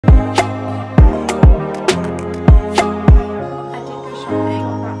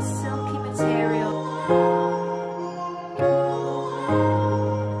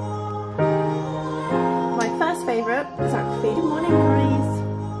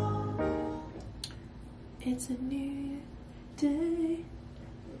It's a new day.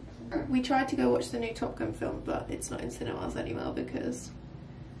 We tried to go watch the new Top Gun film, but it's not in cinemas anymore because...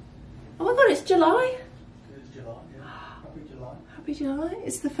 Oh my god, it's July! It's July, yeah. Happy July. Happy July.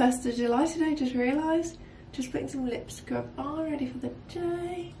 It's the 1st of July today, just realised. Just putting some lip scrub on, ready for the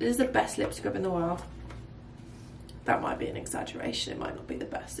day. This is the best lip scrub in the world. That might be an exaggeration, it might not be the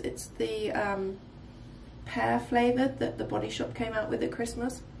best. It's the pear flavoured that the Body Shop came out with at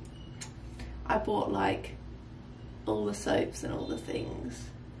Christmas. I bought like all the soaps and all the things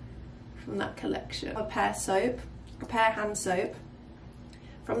from that collection. A pear soap, a pear hand soap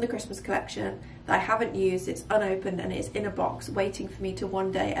from the Christmas collection that I haven't used. It's unopened and it's in a box waiting for me to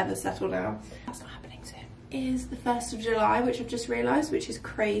one day ever settle down. That's not happening soon. Is the 1st of July, which I've just realised, which is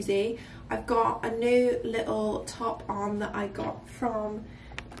crazy. I've got a new little top on that I got from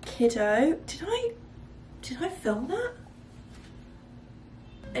Kiddo. Did I film that?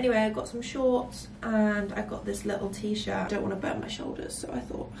 Anyway, I got some shorts and I got this little t-shirt. I don't want to burn my shoulders, so I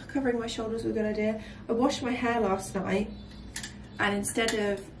thought covering my shoulders was a good idea. I washed my hair last night and instead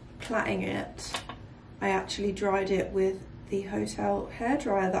of plaiting it, I actually dried it with the hotel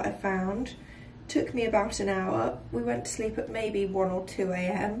hairdryer that I found. Took me about an hour. We went to sleep at maybe 1 or 2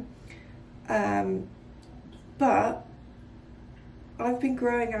 a.m. But I've been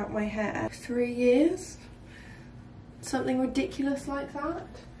growing out my hair for 3 years. Something ridiculous like that.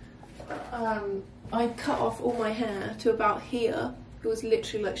 I cut off all my hair to about here. It was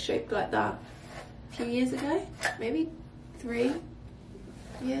literally like shaped like that a few years ago, maybe 3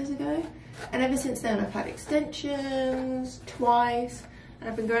 years ago. And ever since then I've had extensions twice, and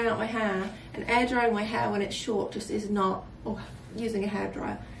I've been growing out my hair, and air drying my hair when it's short just is not, or using a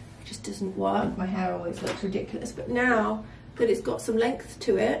hairdryer, it just doesn't work. My hair always looks ridiculous, but now that it's got some length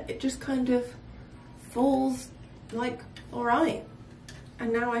to it, it just kind of falls like alright.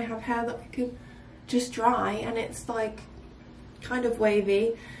 And now I have hair that I could just dry and it's like kind of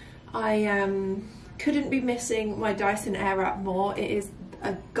wavy. I couldn't be missing my Dyson Airwrap more. It is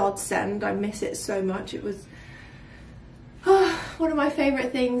a godsend. I miss it so much. It was one of my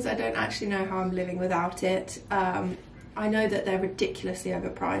favourite things. I don't actually know how I'm living without it. I know that they're ridiculously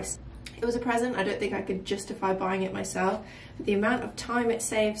overpriced. It was a present. I don't think I could justify buying it myself, but the amount of time it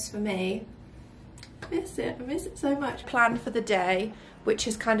saves for me, I miss it so much. Plan for the day, which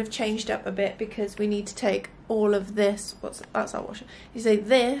has kind of changed up a bit because we need to take all of this, that's our washer, you say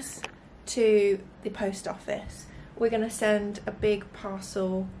this to the post office. We're going to send a big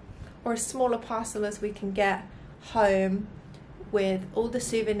parcel, or as small a parcel as we can get home, with all the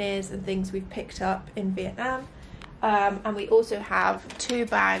souvenirs and things we've picked up in Vietnam. And we also have 2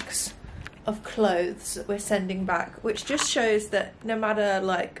 bags of clothes that we're sending back, which just shows that no matter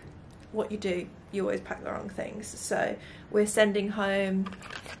like what you do, you always pack the wrong things. So we're sending home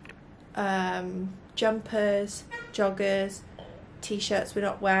jumpers, joggers, t-shirts we're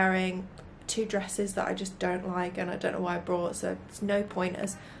not wearing, 2 dresses that I just don't like and I don't know why I brought, so it's no point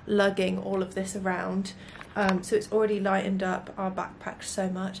as lugging all of this around. So it's already lightened up our backpack so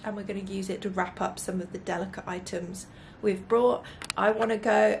much, and we're going to use it to wrap up some of the delicate items we've brought. I want to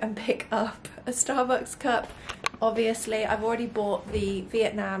go and pick up a Starbucks cup. Obviously I've already bought the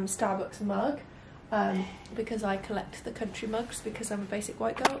Vietnam Starbucks mug, because I collect the country mugs because I'm a basic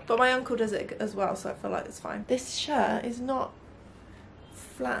white girl, but my uncle does it as well, so I feel like it's fine. This shirt is not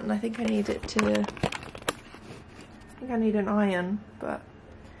flat and I think I need it to, I think I need an iron, but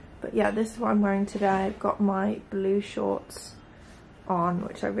yeah, this is what I'm wearing today. I've got my blue shorts on,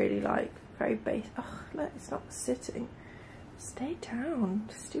 which I really like, very basic. Oh look, it's not sitting. Stay down,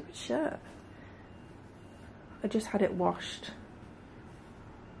 stupid shirt. I just had it washed,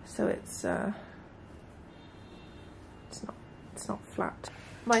 so it's not flat.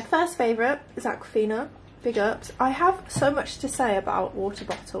 My first favourite is Aquafina, big ups. I have so much to say about water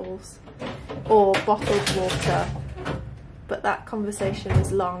bottles or bottled water, but that conversation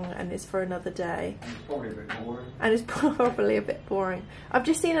is long and is for another day. It's probably a bit boring. And it's probably a bit boring. I've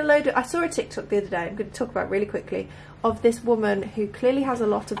just seen I saw a TikTok the other day, I'm going to talk about it really quickly, of this woman who clearly has a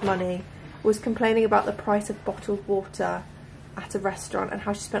lot of money, was complaining about the price of bottled water at a restaurant and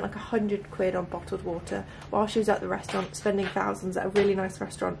how she spent like £100 on bottled water while she was at the restaurant spending thousands at a really nice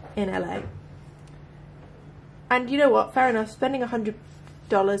restaurant in LA. And you know what, fair enough, spending $100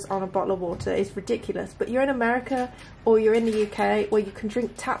 on a bottle of water is ridiculous, but you're in America or you're in the UK where you can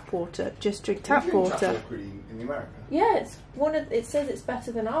drink tap water. Just drink tap water. In America? Yeah, it says it's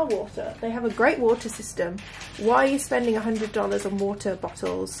better than our water. They have a great water system. Why are you spending $100 on water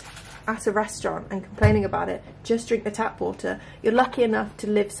bottles at a restaurant and complaining about it? Just drink the tap water. You're lucky enough to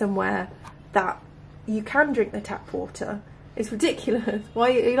live somewhere that you can drink the tap water. It's ridiculous. Why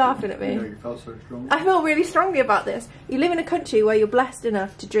are you laughing at me? You felt so strong. I feel really strongly about this. You live in a country where you're blessed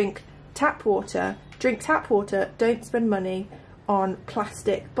enough to drink tap water, don't spend money on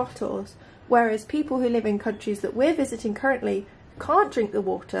plastic bottles. Whereas people who live in countries that we're visiting currently can't drink the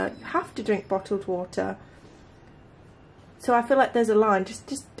water, you have to drink bottled water. So I feel like there's a line.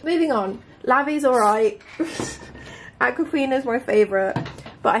 Just moving on. Lavi's alright. Aquafina's my favourite.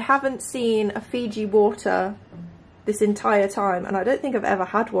 But I haven't seen a Fiji water this entire time, and I don't think I've ever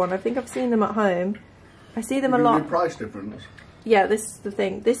had one. I think I've seen them at home. I see them a lot. Price difference? Yeah, this is the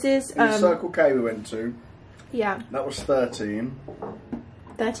thing. This is in the Circle K we went to. Yeah. That was 13.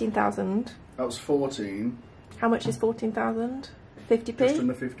 13,000. That was 14. How much is 14,000? 50p? Just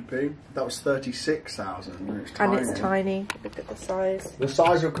under 50p. That was 36,000. And it's tiny. And it's tiny. Look at the size. The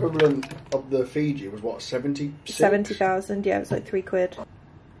size equivalent of the Fiji was what, 76? 70,000, yeah, it was like £3.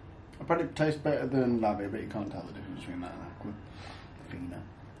 I bet it tastes better than Lavi, but you can't tell the difference between that and Aquafina.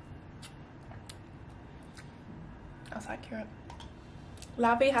 That's accurate.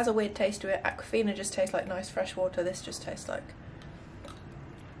 Lavi has a weird taste to it. Aquafina just tastes like nice fresh water. This just tastes like...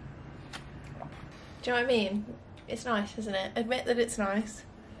 Do you know what I mean? It's nice, isn't it? Admit that it's nice.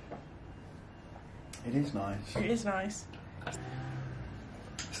 It is nice. It is nice.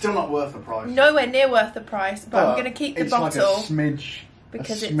 Still not worth the price. Nowhere near worth the price, but I'm going to keep the bottle. It's like a smidge.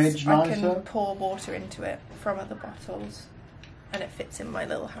 Because a smidge I nicer. can pour water into it from other bottles, and it fits in my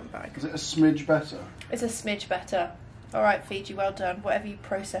little handbag. Is it a smidge better? It's a smidge better. All right, Fiji, well done. Whatever you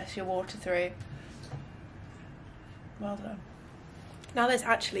process your water through, well done. Now let's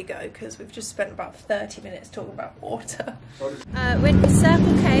actually go, because we've just spent about 30 minutes talking about water. Went to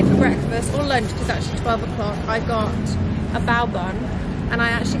Circle K for breakfast, or lunch, because it's actually 12 o'clock. I got a bao bun, and I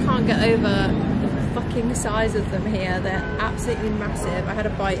actually can't get over the fucking size of them here. They're absolutely massive. I had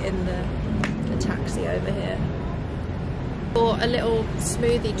a bite in the taxi over here. Bought a little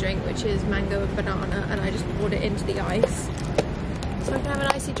smoothie drink, which is mango and banana, and I just poured it into the ice so I can have an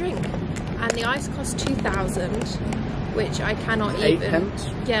icy drink. And the ice cost 2,000, which I cannot even... 8 pence?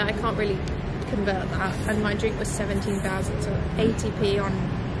 Yeah, I can't really convert that. And my drink was 17,000, so 80p on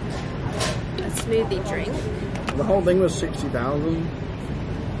a smoothie drink. The whole thing was 60,000.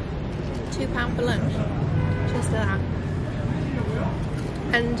 £2 for lunch, just that.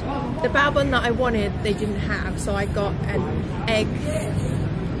 And the bao bun that I wanted, they didn't have, so I got an egg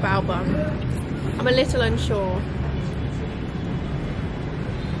bao bun. I'm a little unsure,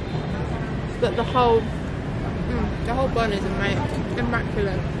 but the whole bun is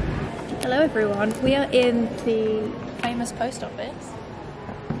immaculate. Hello everyone, we are in the famous post office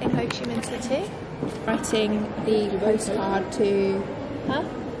in Ho Chi Minh City, writing the postcard to... Huh?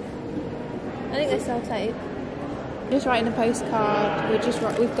 I think they sell tape. Just writing a postcard.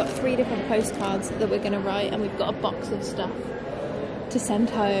 We've got 3 different postcards that we're going to write, and we've got a box of stuff to send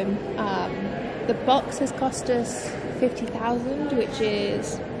home. The box has cost us 50,000, which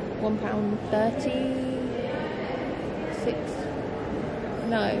is £1.36.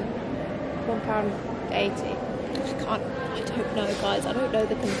 No, £1.80. I don't know, guys. I don't know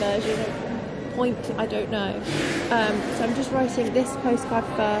the conversion point. I don't know. So I'm just writing this postcard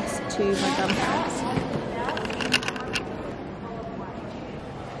first to my grandparents.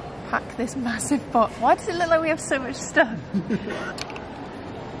 Pack this massive box. Why does it look like we have so much stuff?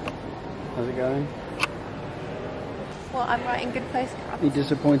 How's it going? Well, I'm writing good postcards. Are you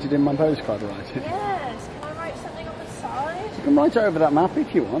disappointed in my postcard writing? Yes. Can I write something on the side? You can write it over that map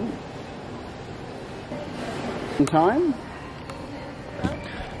if you want. In time.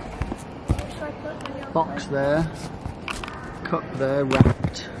 Box there. Cup there,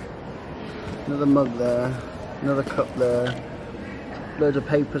 wrapped. Another mug there. Another cup there. Loads of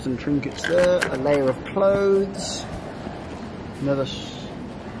papers and trinkets there. A layer of clothes. Another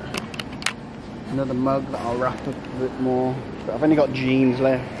mug that I'll wrap up a bit more. But I've only got jeans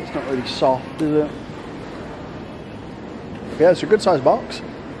left. It's not really soft, is it? Yeah, it's a good sized box.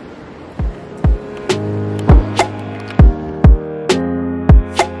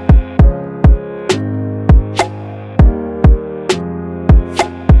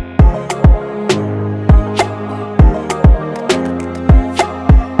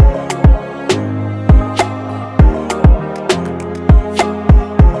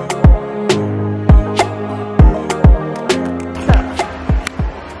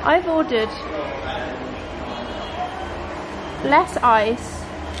 I've ordered less ice,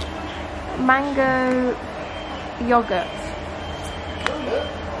 mango yogurt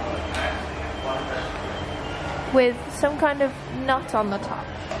with some kind of nut on the top.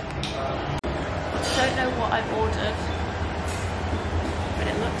 Don't know what I've ordered, but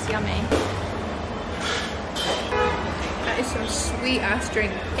it looks yummy. That is some sweet ass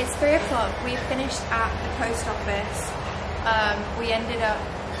drink. It's 3 o'clock. We finished at the post office. We ended up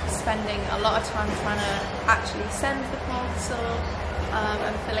spending a lot of time trying to actually send the parcel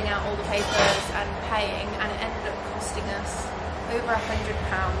and filling out all the papers and paying, and it ended up costing us over £100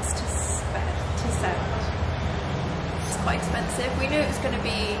 to send. It's quite expensive. We knew it was going to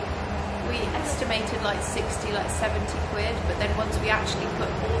be, we estimated like 60, like 70 quid, but then once we actually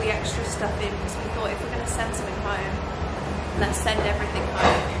put all the extra stuff in, because we thought if we're going to send something home, let's send everything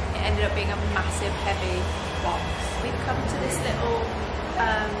home. It ended up being a massive heavy box. We've come to this little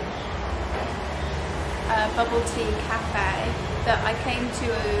bubble tea cafe that I came to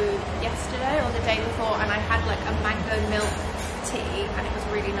yesterday or the day before, and I had like a mango milk tea and it was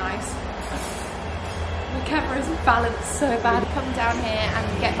really nice. My camera is balanced so bad. Come down here and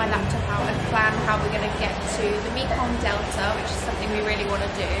get my laptop out and plan how we're going to get to the Mekong Delta, which is something we really want to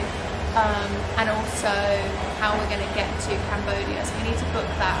do, and also how we're going to get to Cambodia, so we need to book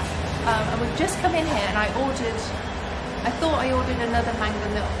that. And we've just come in here and I thought I ordered another mango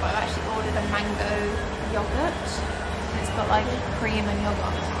milk, but I actually ordered a mango yogurt. It's got like cream and yogurt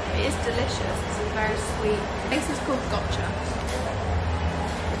on the top. It is delicious. It's very sweet. This is called Gotcha.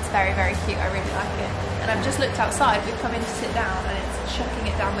 It's very, very cute. I really like it. And I've just looked outside. We've come in to sit down and it's chucking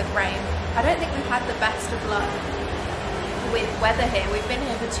it down with rain. I don't think we've had the best of luck with weather here. We've been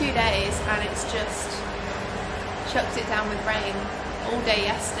here for 2 days and it's just chucked it down with rain all day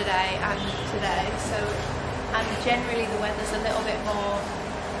yesterday and today. And generally the weather's a little bit more,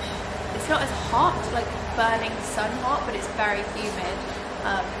 it's not as hot, like burning sun hot, but it's very humid.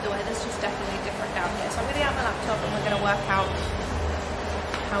 The weather's just definitely different down here. So I'm going to get out my laptop and we're going to work out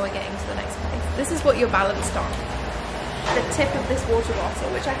how we're getting to the next place. This is what you're balanced on. The tip of this water bottle,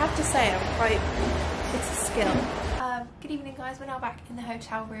 which I have to say, it's a skill. Good evening guys, we're now back in the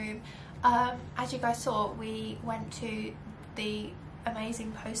hotel room. As you guys saw, we went to the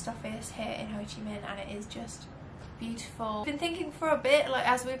amazing post office here in Ho Chi Minh and it is just beautiful. I've been thinking for a bit, like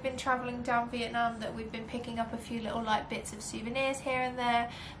as we've been traveling down Vietnam, that we've been picking up a few little like bits of souvenirs here and there.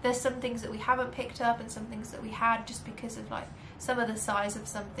 There's some things that we haven't picked up and some things that we had, just because of like some of the size of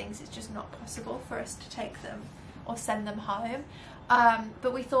some things, it's just not possible for us to take them or send them home.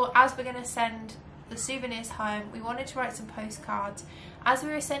 But we thought, as we're going to send the souvenirs home, we wanted to write some postcards. As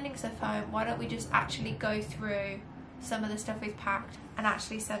we were sending stuff home, why don't we just actually go through some of the stuff we've packed and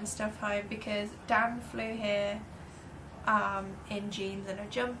actually send stuff home, because Dan flew here in jeans and a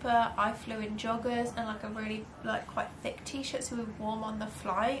jumper. I flew in joggers and like a really like quite thick t-shirt so we were warm on the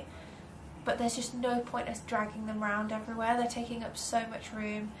flight, but there's just no point us dragging them around everywhere. They're taking up so much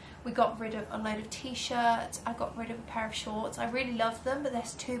room. We got rid of a load of t-shirts. I got rid of a pair of shorts. I really love them, but they're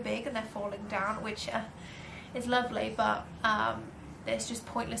too big and they're falling down, which is lovely, but it's just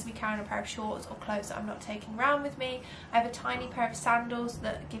pointless me carrying a pair of shorts or clothes that I'm not taking around with me. I have a tiny pair of sandals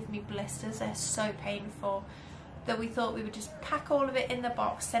that give me blisters. They're so painful that we thought we would just pack all of it in the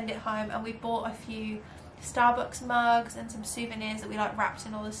box, send it home, and we bought a few Starbucks mugs and some souvenirs that we like wrapped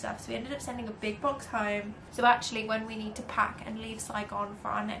in all this stuff. So we ended up sending a big box home. So actually when we need to pack and leave Saigon for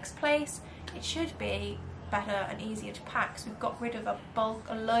our next place, it should be better and easier to pack, because we've got rid of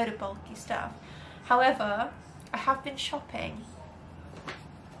a load of bulky stuff. However, I have been shopping.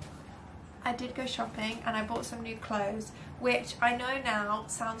 I did go shopping and I bought some new clothes, which I know now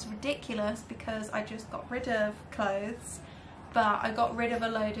sounds ridiculous because I just got rid of clothes, but I got rid of a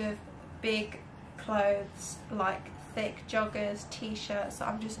load of big clothes, like thick joggers, t-shirts that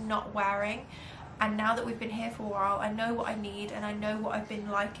I'm just not wearing. And now that we've been here for a while, I know what I need and I know what I've been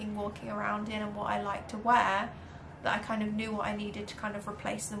liking walking around in and what I like to wear, that I kind of knew what I needed to kind of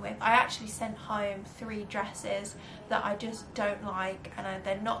replace them with. I actually sent home 3 dresses that I just don't like and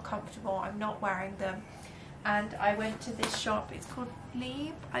they're not comfortable, I'm not wearing them. And I went to this shop, it's called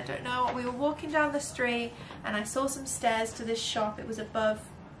Leeb, I don't know. We were walking down the street and I saw some stairs to this shop. It was above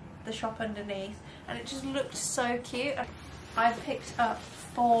the shop underneath and it just looked so cute. I picked up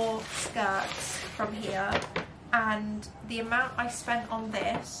 4 skirts from here, and the amount I spent on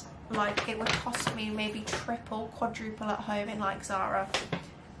this, like it would cost me maybe triple, quadruple at home in like Zara.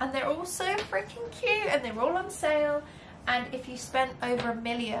 And they're all so freaking cute and they're all on sale. And if you spent over $1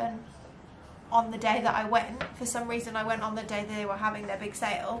 million on the day that I went, for some reason I went on the day they were having their big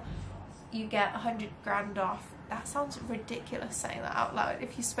sale, you get 100 grand off. That sounds ridiculous saying that out loud.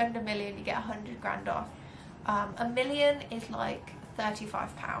 If you spend $1 million, you get 100 grand off. $1 million is like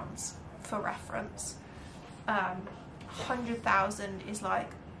 £35 for reference. 100,000 is like,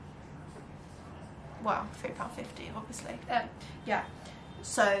 well, £3.50 obviously. Yeah,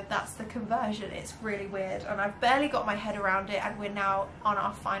 so that's the conversion. It's really weird and I've barely got my head around it, and we're now on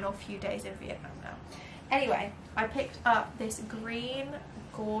our final few days in Vietnam now. Anyway, I picked up this green,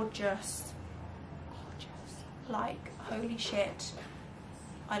 gorgeous, like, holy shit,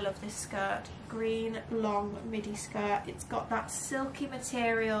 I love this skirt. Green, long, midi skirt. It's got that silky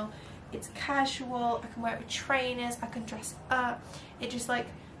material. It's casual. I can wear it with trainers. I can dress it up. It just, like,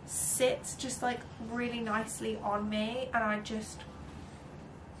 sits just, like, really nicely on me. And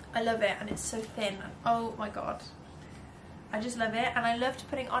I love it. And it's so thin. Oh, my God. I just love it, and I loved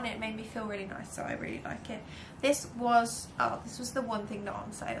putting it on. It made me feel really nice, so I really like it. This was the one thing not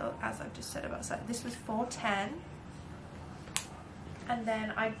on sale, as I've just said about sale. This was $4.10, and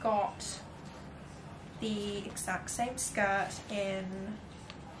then I got the exact same skirt in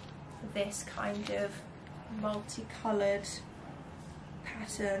this kind of multicoloured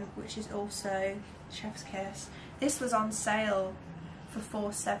pattern, which is also Chef's Kiss. This was on sale for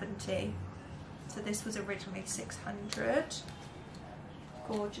 $4.70. So this was originally $600.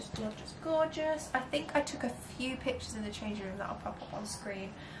 Gorgeous, gorgeous, gorgeous. I think I took a few pictures in the changing room that I'll pop up on screen.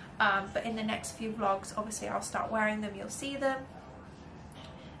 But in the next few vlogs, obviously I'll start wearing them, you'll see them.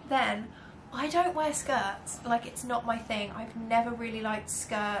 Then, I don't wear skirts. Like, it's not my thing. I've never really liked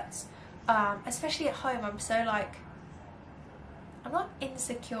skirts. Especially at home, I'm so like, I'm not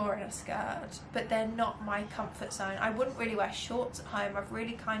insecure in a skirt, but they're not my comfort zone. I wouldn't really wear shorts at home. I've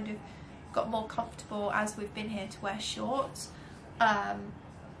really kind of got more comfortable as we've been here to wear shorts. I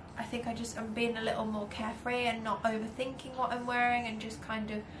think I'm being a little more carefree and not overthinking what I'm wearing, and just kind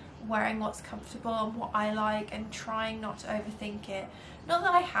of wearing what's comfortable and what I like, and trying not to overthink it. Not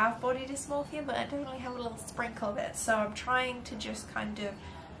that I have body dysmorphia, but I definitely have a little sprinkle of it, so I'm trying to just kind of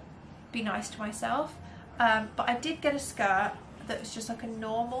be nice to myself. But I did get a skirt that was just like a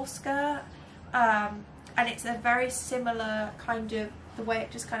normal skirt, and it's a very similar kind of, the way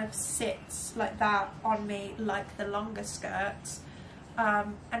it just kind of sits like that on me, like the longer skirts.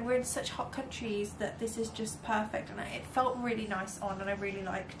 And we're in such hot countries that this is just perfect, and it felt really nice on, and I really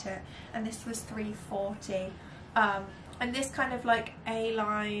liked it. And this was $3.40. And this kind of like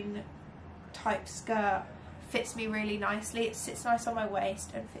A-line type skirt fits me really nicely. It sits nice on my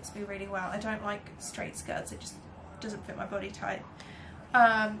waist and fits me really well. I don't like straight skirts, it just doesn't fit my body type.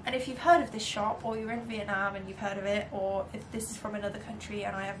 And if you've heard of this shop, or you're in Vietnam and you've heard of it, or if this is from another country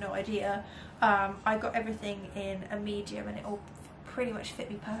and I have no idea, I got everything in a medium, and it all pretty much fit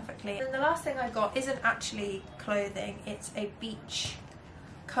me perfectly. And the last thing I got isn't actually clothing, it's a beach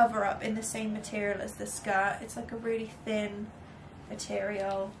cover up in the same material as the skirt. It's like a really thin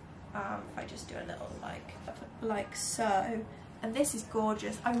material. If I just do a little like so, and this is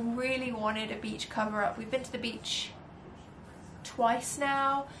gorgeous. I really wanted a beach cover up. We've been to the beach twice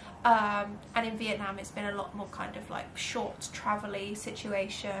now, and in Vietnam it's been a lot more kind of like short travel-y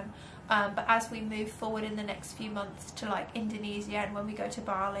situation, but as we move forward in the next few months to like Indonesia, and when we go to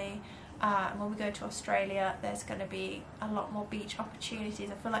Bali, and when we go to Australia, there's going to be a lot more beach opportunities.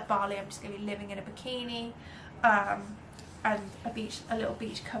 I feel like Bali, I'm just going to be living in a bikini, and a little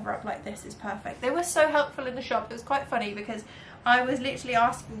beach cover up like this is perfect. They were so helpful in the shop. It was quite funny because I was literally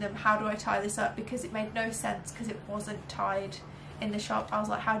asking them, how do I tie this up, because it made no sense because it wasn't tied in the shop. I was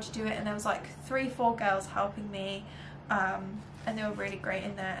like, how'd you do it? And there was like 3-4 girls helping me, and they were really great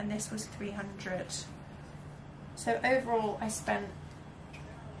in there. And this was $300. So overall I spent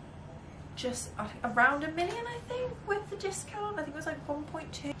just around $1 million, I think, with the discount. I think it was like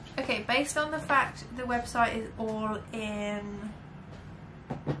 1.2. Okay, based on the fact the website is all in,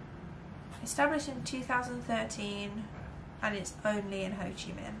 established in 2013, and it's only in Ho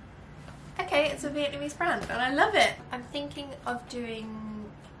Chi Minh. Okay, it's a Vietnamese brand and I love it. I'm thinking of doing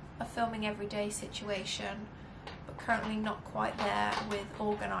a filming every day situation, but currently not quite there with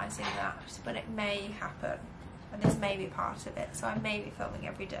organising that, but it may happen, and this may be part of it, so I may be filming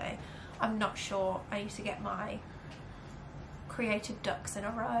every day. I'm not sure. I need to get my creative ducks in a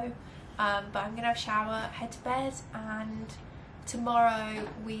row, but I'm gonna have a shower, head to bed, and tomorrow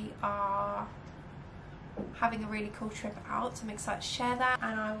we are having a really cool trip out, so I'm excited to share that,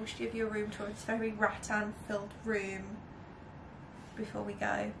 and I will give you a room tour. It's a very rattan filled room before we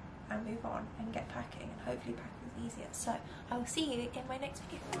go and move on and get packing, and hopefully packing is easier. So I will see you in my next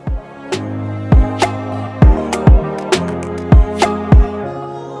video.